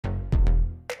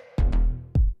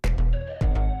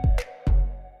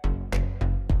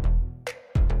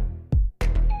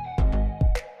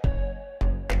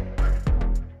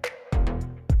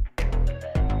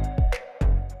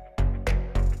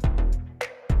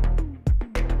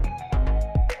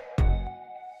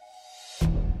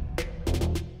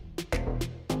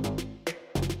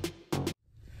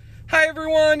Hi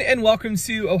everyone, and welcome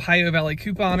to Ohio Valley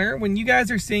Couponer. When you guys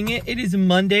are seeing it, it is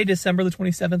Monday, December the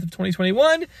 27th of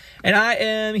 2021, and I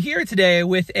am here today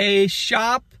with a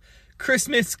shop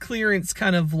Christmas clearance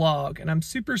kind of vlog, and I'm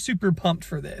super pumped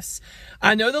for this.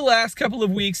 I know the last couple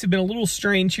of weeks have been a little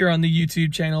strange here on the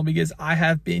YouTube channel because I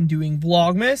have been doing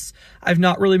Vlogmas. I've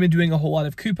not really been doing a whole lot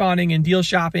of couponing and deal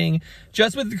shopping.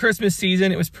 Just with the Christmas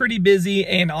season, it was pretty busy,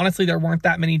 and honestly, there weren't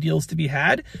that many deals to be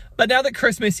had. But now that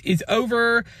Christmas is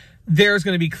over, there's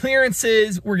going to be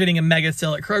clearances. We're getting a mega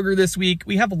sale at Kroger this week.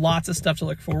 We have lots of stuff to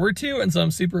look forward to, and so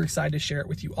I'm super excited to share it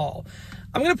with you all.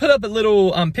 I'm going to put up a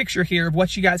little picture here of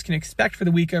what you guys can expect for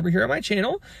the week over here on my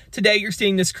channel. Today, you're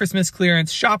seeing this Christmas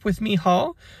clearance shop with me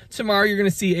haul. Tomorrow, you're going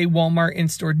to see a Walmart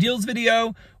in-store deals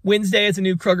video. Wednesday is a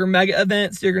new Kroger mega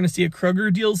event, so you're going to see a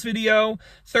Kroger deals video.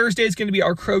 Thursday is going to be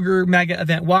our Kroger mega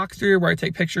event walkthrough where I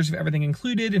take pictures of everything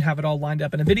included and have it all lined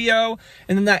up in a video.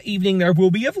 And then that evening, there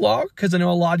will be a vlog because I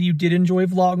know a lot of you did enjoy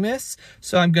Vlogmas,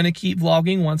 so I'm going to keep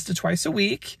vlogging once to twice a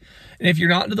week. And if you're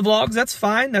not into the vlogs, that's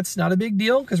fine. That's not a big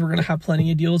deal because we're going to have plenty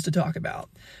of deals to talk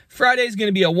about. Friday is going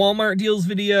to be a Walmart deals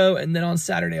video, and then on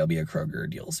Saturday will be a Kroger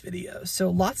deals video. So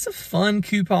lots of fun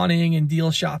couponing and deal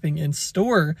shopping in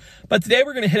store. But today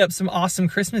we're going to hit up some awesome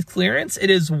Christmas clearance. It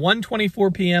is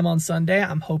 1:24 p.m. on Sunday.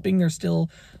 I'm hoping there's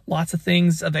still lots of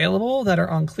things available that are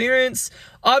on clearance.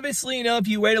 Obviously, you know, if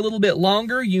you wait a little bit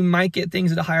longer, you might get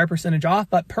things at a higher percentage off.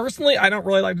 But personally, I don't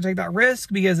really like to take that risk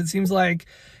because it seems like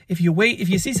if you wait, if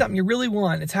you see something you really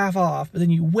want, it's half off, but then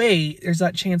you wait, there's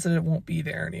that chance that it won't be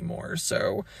there anymore.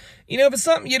 So, you know, if it's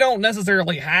something you don't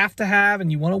necessarily have to have and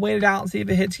you want to wait it out and see if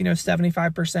it hits, you know,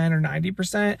 75% or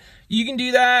 90%, you can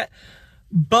do that.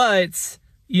 But,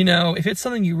 you know, if it's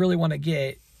something you really want to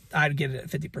get, I'd get it at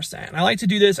 50%. I like to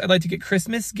do this. I like to get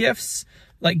Christmas gifts,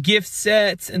 like gift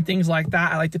sets and things like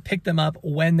that. I like to pick them up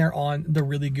when they're on the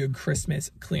really good Christmas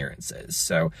clearances.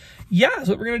 So yeah, that's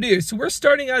what we're going to do. So we're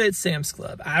starting out at Sam's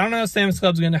Club. I don't know if Sam's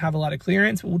Club's going to have a lot of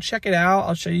clearance, but we'll check it out.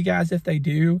 I'll show you guys if they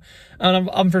do.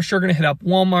 I'm for sure going to hit up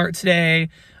Walmart today.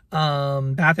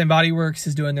 Bath and Body Works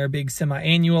is doing their big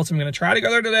semi-annual, so I'm going to try to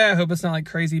go there today. I hope it's not like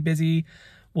crazy busy.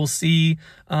 We'll see.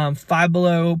 Five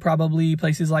Below, probably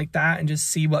places like that, and just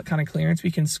see what kind of clearance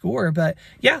we can score. But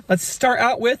yeah, let's start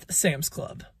out with Sam's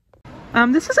Club.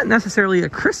 This isn't necessarily a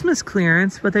Christmas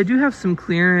clearance, but they do have some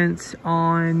clearance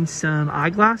on some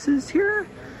eyeglasses here.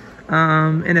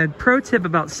 And a pro tip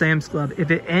about Sam's Club, if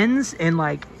it ends in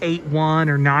like 8-1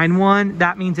 or 9-1,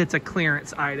 that means it's a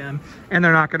clearance item and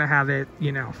they're not going to have it,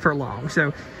 you know, for long.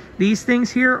 So these things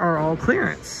here are all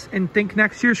clearance, and think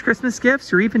next year's Christmas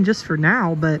gifts or even just for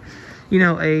now, but you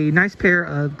know, a nice pair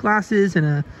of glasses and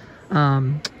a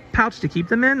pouch to keep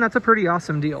them in, that's a pretty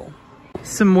awesome deal.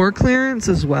 Some more clearance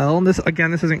as well. This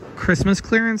isn't Christmas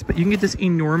clearance, but you can get this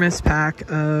enormous pack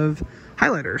of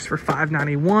highlighters for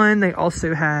 $5.91. They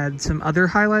also had some other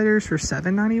highlighters for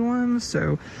 $7.91.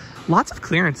 So lots of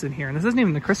clearance in here, and this isn't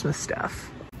even the Christmas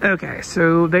stuff. Okay,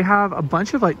 so they have a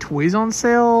bunch of like toys on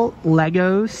sale,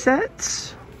 Lego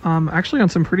sets, actually on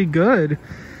some pretty good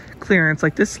clearance.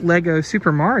 Like this Lego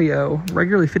Super Mario,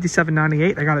 regularly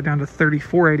 $57.98, they got it down to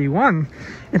 $34.81.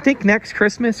 And think next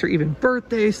Christmas or even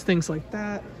birthdays, things like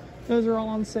that, those are all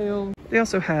on sale. They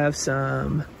also have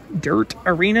some Dirt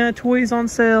Arena toys on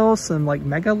sale, some like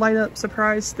mega light up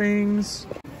surprise things.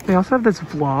 They also have this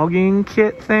vlogging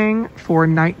kit thing for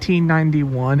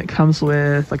 $19.91. It comes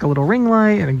with like a little ring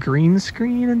light and a green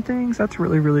screen and things. That's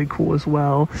really cool as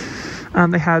well.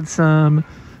 They had some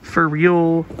For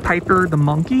Real Piper the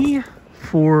Monkey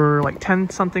for like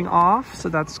 10 something off, so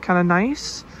that's kind of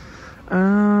nice.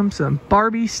 Some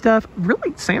Barbie stuff.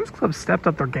 Really, Sam's Club stepped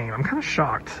up their game. I'm kind of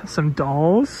shocked. Some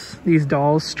dolls. These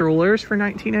dolls strollers for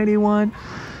 $19.81. Then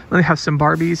they have some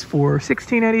Barbies for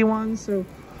 $16.81. So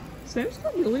Sam's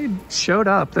Club really showed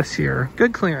up this year.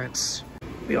 Good clearance.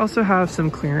 We also have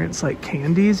some clearance like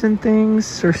candies and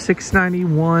things for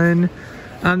 $6.91.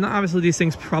 Obviously these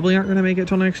things probably aren't going to make it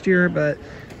till next year, but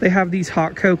they have these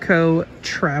hot cocoa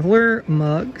traveler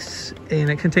mugs, and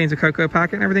it contains a cocoa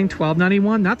packet and everything,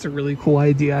 $12.91. That's a really cool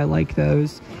idea. I like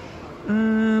those.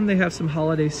 They have some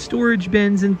holiday storage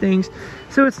bins and things.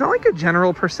 So it's not like a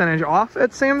general percentage off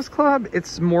at Sam's Club.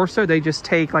 It's more so they just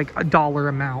take like a dollar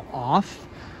amount off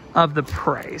of the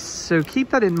price. So keep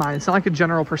that in mind. It's not like a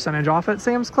general percentage off at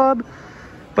Sam's Club,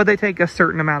 but they take a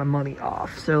certain amount of money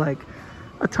off. So like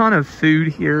a ton of food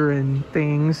here and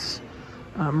things,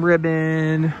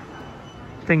 ribbon,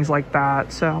 things like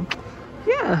that. So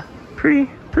yeah,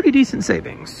 pretty decent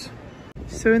savings.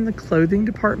 So in the clothing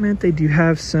department, they do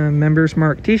have some Members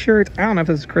Mark t-shirts. I don't know if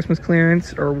this is Christmas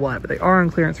clearance or what, but they are on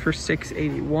clearance for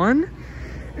 $6.81.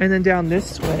 And then down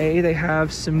this way, they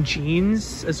have some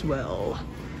jeans as well.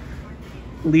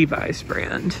 Levi's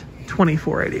brand,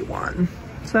 $24.81.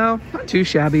 So not too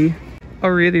shabby.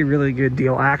 A really, really good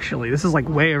deal, actually. This is like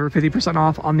way over 50%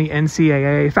 off on the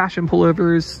NCAA fashion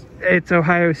pullovers. It's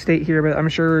Ohio State here, but I'm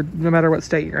sure no matter what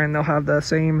state you're in, they'll have the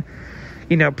same,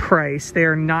 you know, price.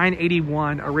 They're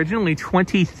 $9.81, originally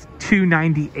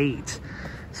 $22.98.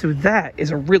 So that is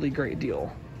a really great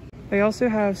deal. They also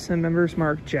have some Members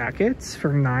Mark jackets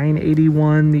for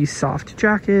 $9.81, these soft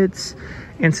jackets,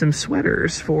 and some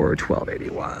sweaters for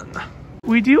 $12.81.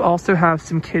 We do also have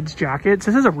some kids jackets.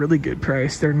 This is a really good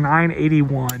price. They're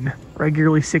 $9.81,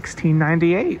 regularly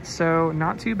 $16.98, so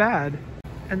not too bad.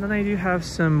 And then they do have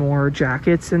some more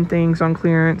jackets and things on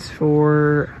clearance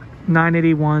for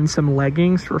 $9.81, some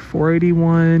leggings for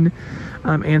 $4.81,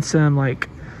 and some like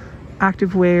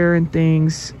activewear and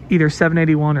things, either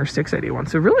 $7.81 or $6.81.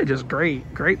 So really just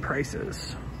great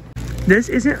prices. This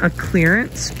isn't a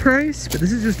clearance price, but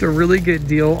this is just a really good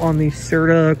deal on the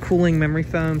Serta cooling memory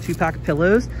foam 2-pack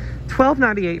pillows.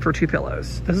 $12.98 for 2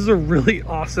 pillows. This is a really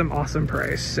awesome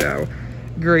price, so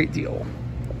great deal.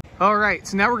 All right,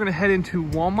 so now we're gonna head into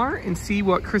Walmart and see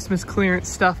what Christmas clearance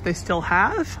stuff they still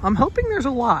have. I'm hoping there's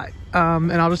a lot,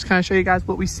 and I'll just kind of show you guys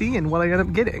what we see and what I end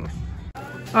up getting.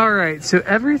 All right, so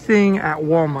everything at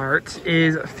Walmart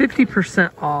is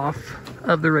 50% off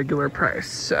of the regular price,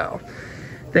 so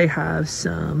they have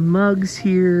some mugs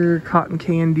here, cotton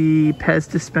candy, Pez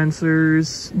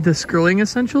dispensers, the Skrilling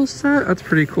Essentials set. That's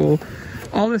pretty cool.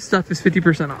 All this stuff is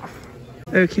 50% off.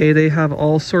 Okay, they have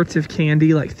all sorts of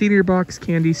candy, like theater box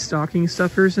candy, stocking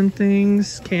stuffers and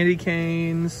things, candy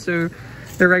canes. So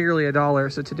they're regularly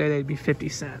 $1, so today they'd be 50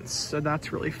 cents. So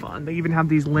that's really fun. They even have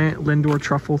these Lindor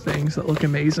truffle things that look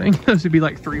amazing. Those would be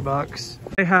like $3.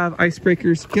 They have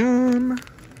Icebreakers gum.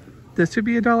 This would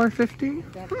be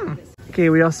 $1.50. Okay,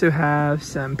 we also have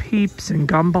some Peeps and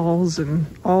gumballs and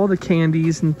all the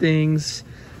candies and things.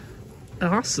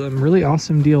 Awesome, really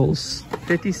awesome deals.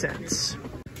 50 cents.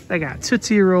 They got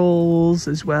Tootsie Rolls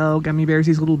as well, gummy bears,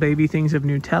 these little baby things of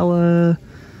Nutella,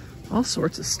 all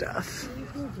sorts of stuff.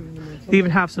 They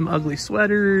even have some ugly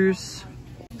sweaters.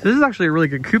 So this is actually a really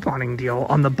good couponing deal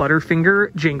on the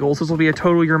Butterfinger jingles. This will be a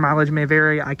total, your mileage may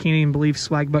vary. I can't even believe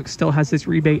Swagbucks still has this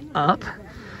rebate up.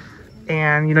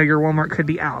 And you know, your Walmart could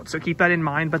be out, so keep that in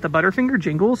mind. But the Butterfinger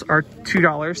jingles are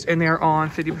 $2 and they're on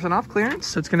 50% off clearance,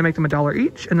 so it's going to make them $1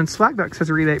 each. And then Swagbucks has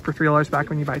a rebate for $3 back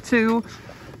when you buy 2,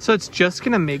 so it's just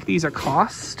going to make these a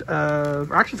cost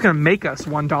of, or actually it's going to make us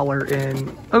 $1 in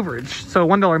overage, so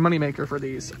 $1 moneymaker for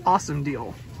these. Awesome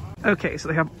deal. Okay, so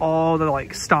they have all the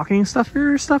like stocking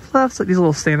stuffer stuff left. So these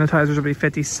little sanitizers will be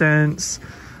 50 cents.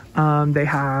 They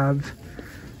have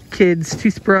kids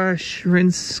toothbrush,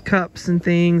 rinse cups and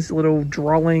things, little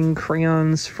drawing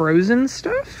crayons, frozen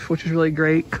stuff, which is really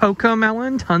great. Cocoa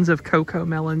Melon, tons of Cocoa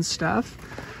Melon stuff.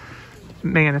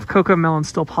 Man, if Cocoa Melon's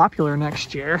still popular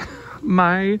next year.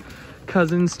 My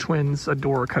cousin's twins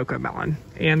adore Cocoa Melon,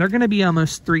 and they're gonna be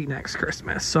almost 3 next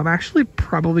Christmas. So I'm actually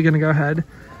probably gonna go ahead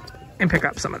and pick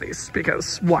up some of these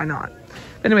because why not?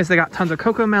 Anyways, they got tons of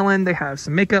Cocoa Melon. They have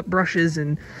some makeup brushes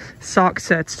and sock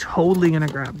sets. Totally gonna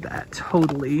grab that,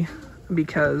 totally,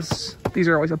 because these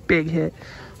are always a big hit.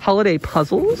 Holiday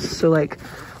puzzles, so like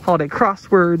holiday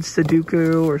crosswords,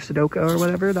 Sudoku or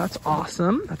whatever. That's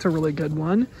awesome. That's a really good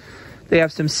one. They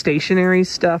have some stationery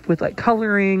stuff with like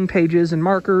coloring, pages and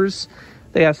markers.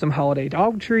 They have some holiday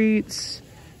dog treats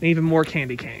and even more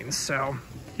candy canes. So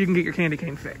you can get your candy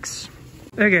cane fix.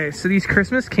 Okay, so these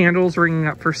Christmas candles ringing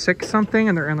up for $6 something,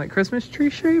 and they're in like Christmas tree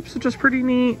shapes, which is pretty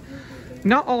neat.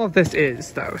 Not all of this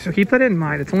is though, so keep that in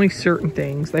mind. It's only certain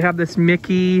things. They have this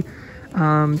Mickey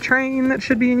train that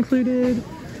should be included.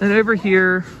 And over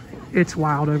here, it's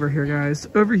wild over here, guys.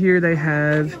 Over here they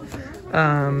have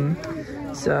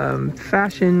some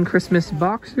fashion Christmas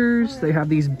boxers. They have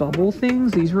these bubble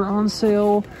things. These were on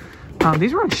sale.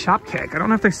 These were on Shopkick. I don't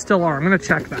know if they still are. I'm gonna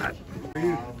check that.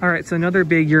 All right, so another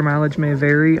big your mileage may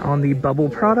vary on the bubble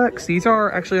products. These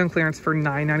are actually on clearance for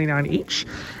 $9.99 each.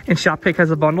 And Shopkick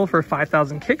has a bundle for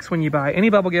 5,000 kicks when you buy any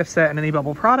bubble gift set and any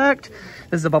bubble product.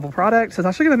 This is a bubble product, so it's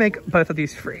actually gonna make both of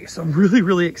these free. So I'm really,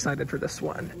 really excited for this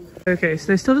one. Okay, so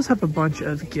they still just have a bunch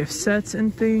of gift sets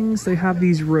and things. They have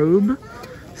these robe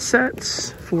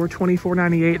sets for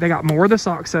 $24.98. They got more of the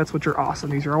sock sets, which are awesome.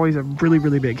 These are always a really,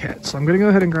 really big hit. So I'm gonna go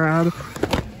ahead and grab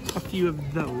a few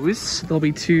of those. They'll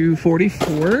be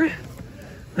 $2.44.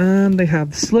 They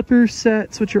have slipper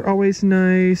sets, which are always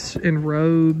nice, and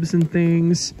robes and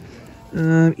things.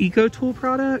 Eco tool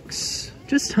products,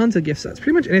 just tons of gift sets,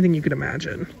 pretty much anything you could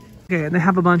imagine. Okay, and they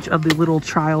have a bunch of the little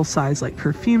trial size like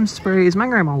perfume sprays. My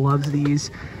grandma loves these,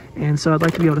 and so I'd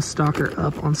like to be able to stock her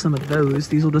up on some of those.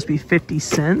 These will just be 50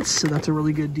 cents, so that's a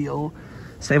really good deal.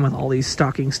 Same with all these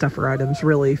stocking stuffer items,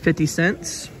 really, 50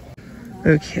 cents.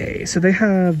 Okay, so they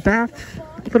have bath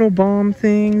little balm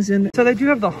things, and so they do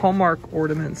have the Hallmark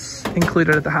ornaments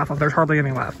included at the half off. There's hardly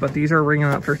any left, but these are ringing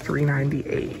up for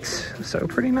 $3.98, so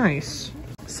pretty nice.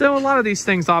 So a lot of these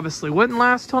things obviously wouldn't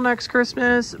last till next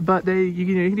Christmas, but you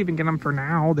can even get them for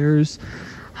now. There's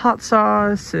hot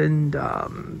sauce and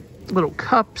little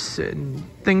cups and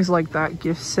things like that,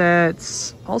 gift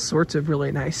sets, all sorts of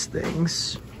really nice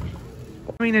things.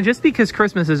 I mean, and just because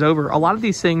Christmas is over, a lot of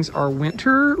these things are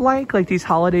winter-like these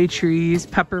holiday trees,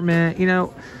 peppermint, you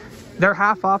know, they're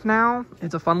half off now.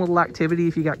 It's a fun little activity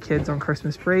if you got kids on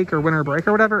Christmas break or winter break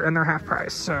or whatever, and they're half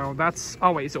price. So that's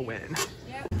always a win.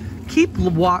 Keep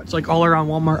watch all around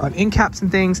Walmart on end caps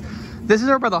and things. This is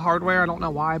over by the hardware. I don't know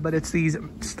why, but it's these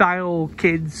style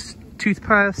kids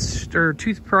toothbrush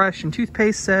and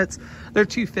toothpaste sets. They're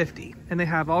 $2.50, and they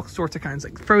have all sorts of kinds,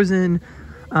 like Frozen,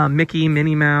 Mickey,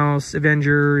 Minnie Mouse,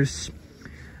 Avengers,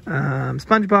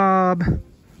 SpongeBob,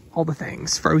 all the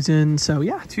things, Frozen. So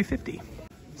yeah, $2.50.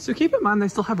 So keep in mind, they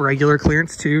still have regular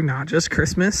clearance too, not just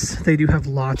Christmas. They do have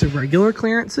lots of regular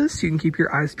clearances, so you can keep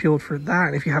your eyes peeled for that.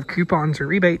 And if you have coupons or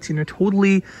rebates, you know,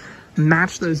 totally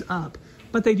match those up.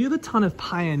 But they do have a ton of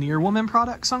Pioneer Woman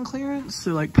products on clearance.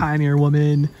 So like Pioneer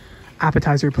Woman,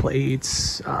 appetizer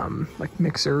plates, like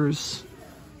mixers,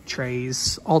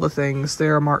 trays, all the things, they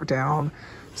are marked down.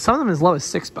 Some of them as low as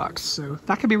 $6, so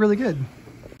that could be really good.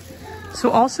 So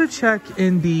also check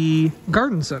in the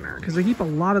garden center, because they keep a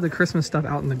lot of the Christmas stuff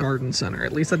out in the garden center.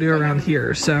 At least I do around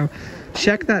here, so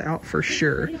check that out for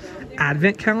sure.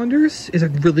 Advent calendars is a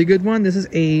really good one. This is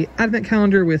a advent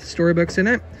calendar with storybooks in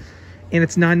it, and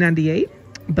it's $9.98,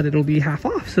 but it'll be half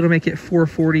off, so it'll make it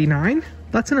 $4.49.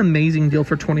 That's an amazing deal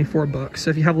for 24 books. So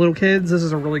if you have little kids, this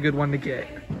is a really good one to get.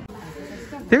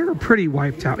 They're pretty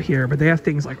wiped out here, but they have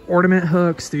things like ornament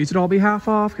hooks. These would all be half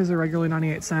off because they're regularly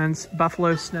 98 cents.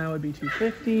 Buffalo snow would be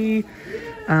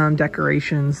 $2.50.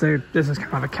 Decorations, this is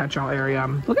kind of a catch-all area.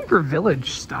 I'm looking for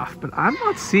village stuff, but I'm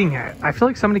not seeing it. I feel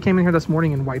like somebody came in here this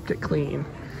morning and wiped it clean.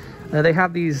 They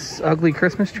have these ugly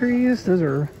Christmas trees. Those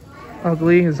are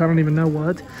ugly as I don't even know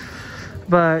what.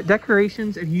 But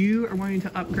decorations, if you are wanting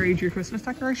to upgrade your Christmas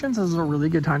decorations, this is a really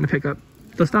good time to pick up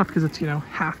the stuff because it's, you know,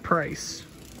 half price.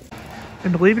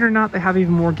 And believe it or not, they have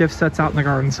even more gift sets out in the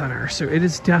garden center. So it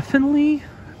is definitely,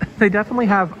 they definitely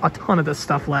have a ton of this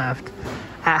stuff left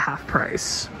at half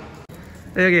price.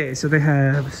 Okay, so they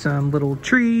have some little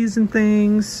trees and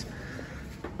things.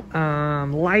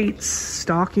 Lights,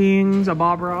 stockings, a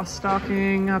Bob Ross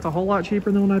stocking. That's a whole lot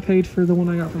cheaper than what I paid for the one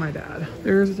I got for my dad.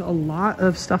 There's a lot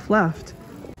of stuff left.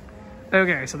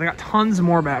 Okay, so they got tons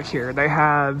more back here. They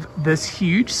have this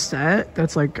huge set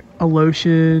that's like a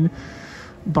lotion,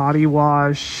 body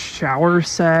wash, shower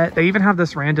set. They even have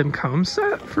this random comb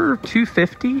set for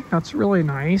 $2.50. That's really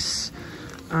nice.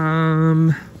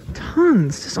 Tons,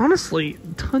 just honestly,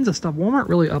 tons of stuff. Walmart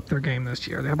really upped their game this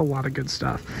year. They have a lot of good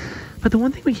stuff. But the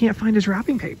one thing we can't find is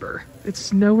wrapping paper.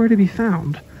 It's nowhere to be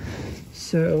found.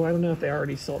 So I don't know if they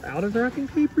already sold out of wrapping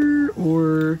paper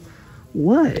or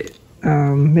what.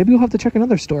 Maybe we'll have to check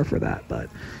another store for that. But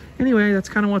anyway, that's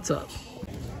kind of what's up.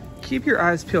 Keep your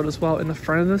eyes peeled as well. In the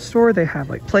front of the store, they have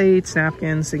like plates,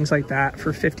 napkins, things like that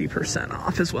for 50%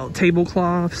 off as well.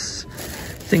 Tablecloths,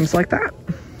 things like that.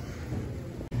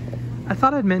 I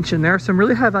thought I'd mention there are some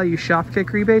really high value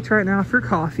Shopkick rebates right now for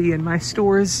coffee, and my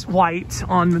store is white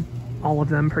on all of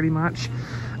them pretty much.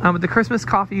 But the Christmas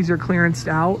coffees are clearanced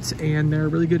out and they're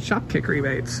really good Shopkick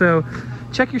rebates. So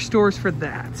check your stores for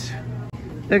that.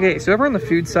 Okay, so over on the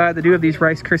food side, they do have these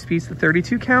Rice Krispies, the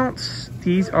 32 counts.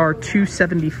 These are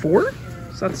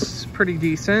 $2.74, so that's pretty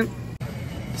decent.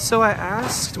 So I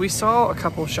asked, we saw a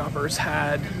couple shoppers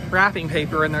had wrapping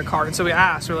paper in their cart, and so we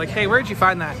asked, we're like, hey, where'd you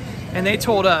find that? And they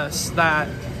told us that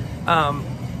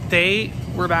they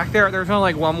were back there. There was only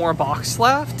like one more box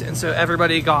left, and so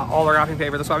everybody got all the wrapping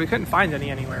paper. That's why we couldn't find any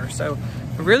anywhere. So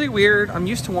really weird. I'm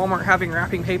used to Walmart having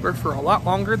wrapping paper for a lot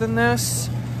longer than this.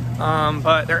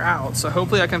 But they're out, so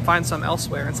hopefully I can find some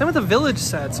elsewhere. And same with the village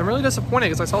sets. I'm really disappointed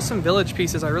because I saw some village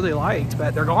pieces I really liked,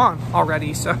 but they're gone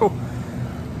already. So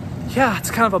yeah,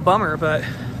 it's kind of a bummer, but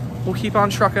we'll keep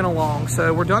on trucking along.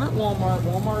 So we're done at Walmart.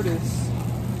 Walmart is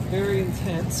very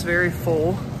intense, very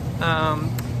full.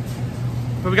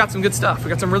 But we got some good stuff. We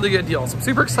got some really good deals. I'm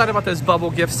super excited about those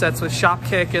bubble gift sets with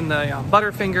Shopkick and the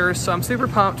Butterfingers. So I'm super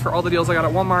pumped for all the deals I got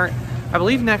at Walmart. I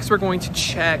believe next we're going to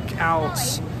check out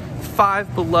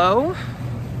Five Below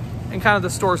and kind of the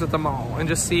stores at the mall and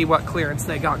just see what clearance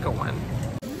they got going.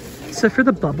 So for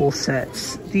the bubble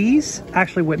sets, these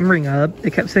actually wouldn't ring up. They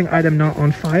kept saying item not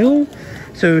on file.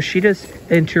 So she just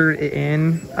entered it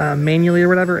in manually or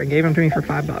whatever and gave them to me for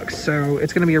 $5. So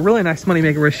it's going to be a really nice money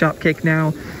maker with Shopkick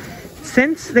now.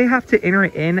 Since they have to enter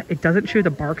it in, it doesn't show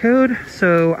the barcode.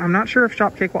 So I'm not sure if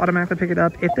Shopkick will automatically pick it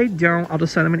up. If they don't, I'll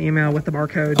just send them an email with the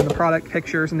barcode and the product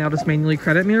pictures and they'll just manually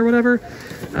credit me or whatever.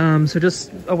 So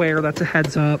just aware that's a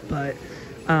heads up. But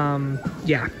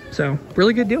yeah, so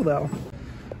really good deal though.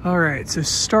 All right, so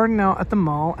starting out at the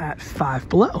mall at Five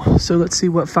Below. So let's see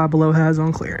what Five Below has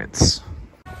on clearance.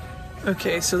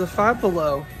 Okay, so the Five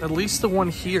Below, at least the one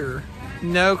here,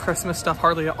 no Christmas stuff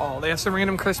hardly at all. They have some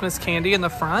random Christmas candy in the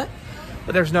front,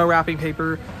 but there's no wrapping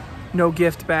paper, no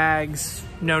gift bags,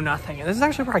 no nothing. And this is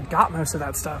actually where I got most of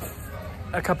that stuff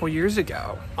a couple years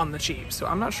ago on the cheap. So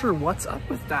I'm not sure what's up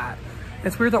with that.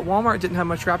 It's weird that Walmart didn't have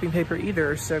much wrapping paper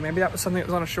either. So maybe that was something that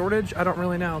was on a shortage. I don't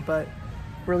really know, but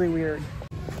really weird.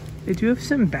 They do have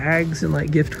some bags and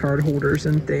like gift card holders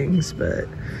and things, but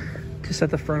just at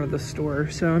the front of the store.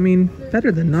 So, I mean,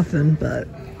 better than nothing, but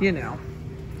you know,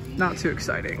 not too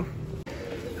exciting.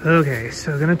 Okay,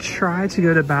 so I'm gonna try to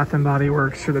go to Bath & Body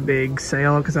Works for the big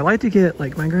sale because I like to get,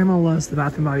 like, my grandma loves the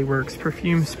Bath & Body Works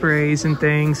perfume sprays and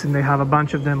things, and they have a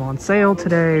bunch of them on sale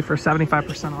today for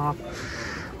 75% off.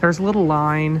 There's a little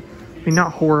line. I mean,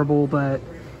 not horrible, but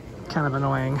kind of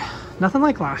annoying. Nothing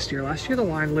like last year. Last year the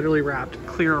line literally wrapped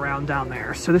clear around down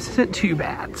there. So this isn't too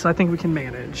bad. So I think we can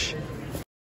manage.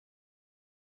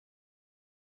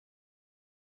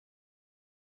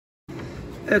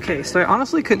 Okay, so I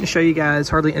honestly couldn't show you guys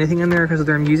hardly anything in there because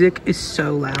their music is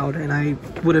so loud and I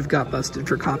would have got busted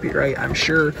for copyright, I'm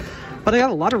sure. But I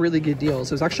got a lot of really good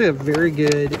deals. It was actually a very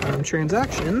good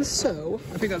transaction. So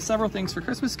I picked up several things for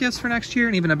Christmas gifts for next year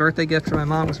and even a birthday gift for my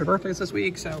mom because her birthday's this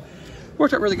week. So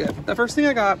worked out really good. The first thing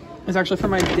I got is actually for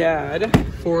my dad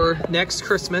for next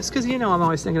Christmas because you know I'm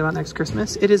always thinking about next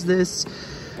Christmas. It is this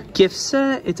gift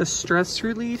set. It's a stress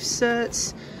relief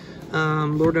set.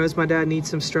 Lord knows my dad needs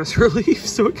some stress relief.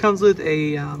 So it comes with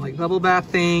a like bubble bath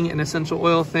thing, an essential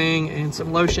oil thing, and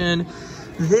some lotion.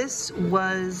 This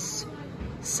was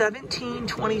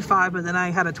 $17.25, but then I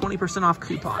had a 20% off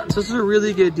coupon. So this is a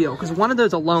really good deal because one of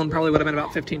those alone probably would have been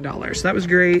about $15. So that was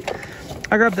great.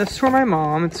 I grabbed this for my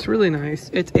mom. It's really nice.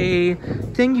 It's a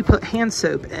thing you put hand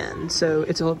soap in. So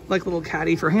it's a like little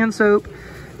caddy for hand soap.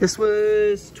 This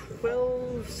was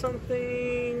 12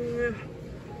 something.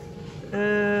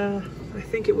 I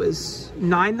think it was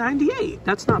 $9.98.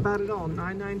 That's not bad at all.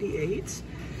 $9.98.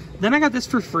 Then I got this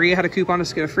for free. I had a coupon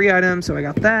to get a free item, so I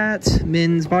got that.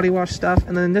 Men's body wash stuff.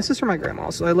 And then this is for my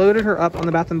grandma. So I loaded her up on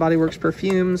the Bath & Body Works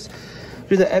perfumes.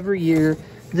 Do that every year.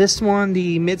 This one,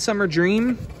 the Midsummer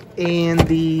Dream and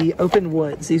the Open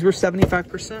Woods. These were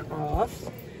 75% off.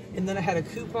 And then I had a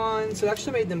coupon, so it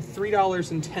actually made them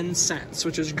 $3.10,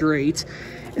 which is great.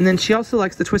 And then she also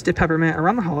likes the Twisted Peppermint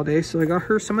around the holidays, so I got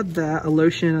her some of that, a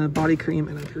lotion, a body cream,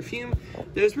 and a perfume.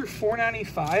 Those were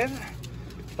 $4.95,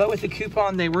 but with the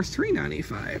coupon, they were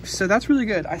 $3.95. So that's really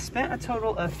good. I spent a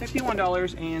total of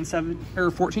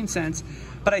 $51.14,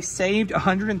 but I saved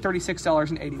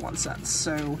 $136.81.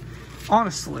 So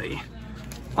honestly,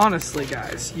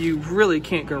 guys, you really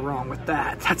can't go wrong with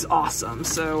that. That's awesome.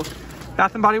 So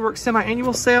Bath & Body Works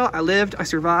semi-annual sale. I lived, I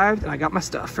survived, and I got my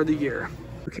stuff for the year.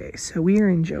 Okay, so we are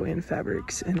in JOANN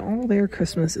Fabrics, and all their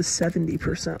Christmas is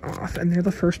 70% off, and they're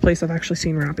the first place I've actually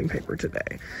seen wrapping paper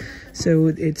today. So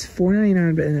it's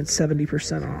 $4.99, but and it's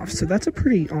 70% off. So that's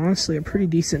honestly a pretty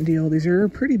decent deal. These are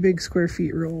pretty big square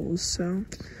feet rolls, so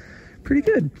pretty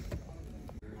good.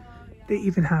 They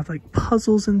even have like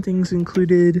puzzles and things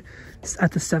included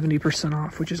at the 70%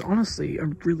 off, which is honestly a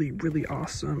really, really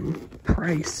awesome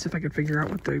price if I could figure out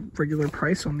what the regular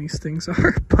price on these things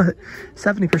are. But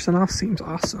 70% off seems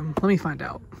awesome. Let me find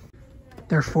out.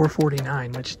 They're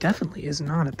 $4.49, which definitely is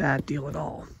not a bad deal at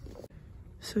all.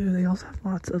 So they also have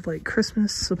lots of like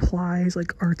Christmas supplies,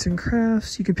 like arts and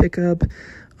crafts you can pick up.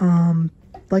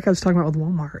 Like I was talking about with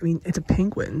Walmart, I mean, it's a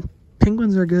penguin.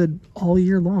 Penguins are good all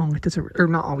year long. It doesn't, or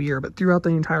not all year, but throughout the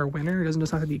entire winter. It doesn't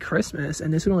just have to be Christmas,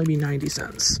 and this would only be 90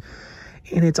 cents.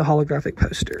 And it's a holographic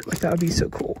poster. Like, that would be so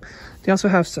cool. They also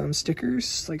have some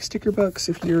stickers, like sticker books.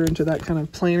 If you're into that kind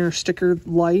of planner sticker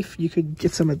life, you could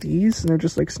get some of these. And they're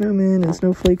just like snowmen and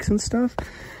snowflakes and stuff.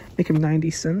 Make them 90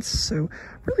 cents. So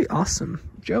really awesome.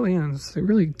 JOANN's, they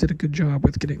really did a good job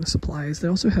with getting the supplies. They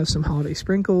also have some holiday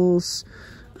sprinkles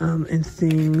and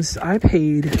things. I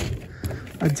paid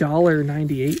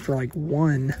 $1.98 for like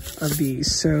one of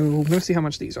these. So let's see how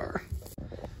much these are.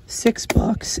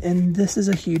 $6, and this is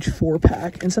a huge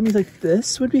 4-pack, and something like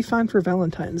this would be fine for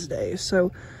Valentine's Day.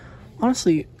 So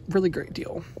honestly, really great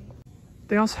deal.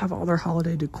 They also have all their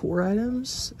holiday decor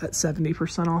items at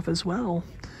 70% off as well.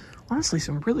 Honestly,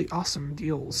 some really awesome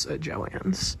deals at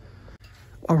JOANN's.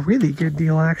 A really good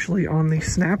deal actually on the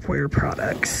Snapware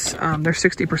products. They're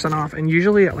 60% off, and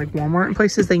usually at like Walmart and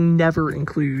places, they never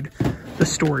include the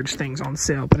storage things on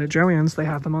sale, but at JOANN's they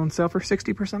have them on sale for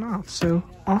 60% off. So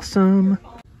awesome.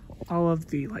 All of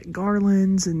the like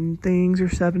garlands and things are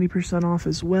 70% off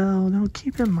as well. Now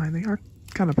keep in mind they are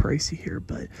kind of pricey here,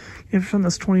 but if something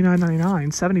that's $29.99,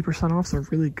 70% off is a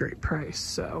really great price.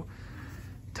 So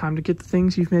time to get the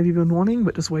things you've maybe been wanting,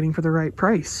 but just waiting for the right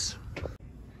price.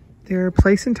 Their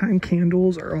place and time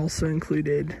candles are also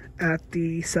included at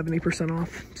the 70%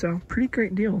 off. So pretty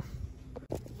great deal.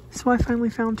 So I finally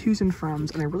found Twos and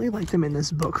Froms, and I really like them in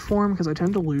this book form because I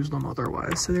tend to lose them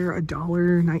otherwise. So they're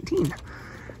 $1.19.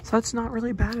 So that's not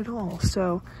really bad at all.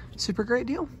 So super great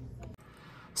deal.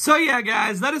 So yeah,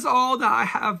 guys, that is all that I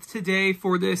have today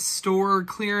for this store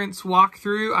clearance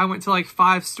walkthrough. I went to like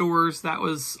 5 stores. That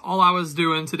was all I was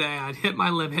doing today. I'd hit my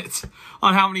limit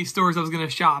on how many stores I was going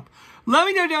to shop. Let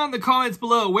me know down in the comments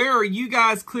below, where are you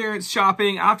guys clearance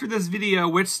shopping after this video?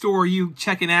 Which store are you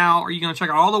checking out? Are you going to check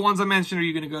out all the ones I mentioned? Are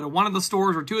you going to go to one of the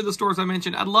stores or 2 of the stores I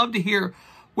mentioned? I'd love to hear,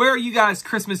 where are you guys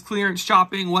Christmas clearance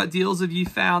shopping? What deals have you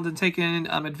found and taken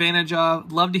advantage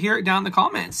of? Love to hear it down in the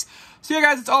comments. So yeah,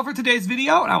 guys, it's all for today's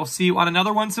video, and I will see you on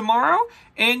another one tomorrow.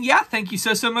 And yeah, thank you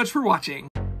so much for watching.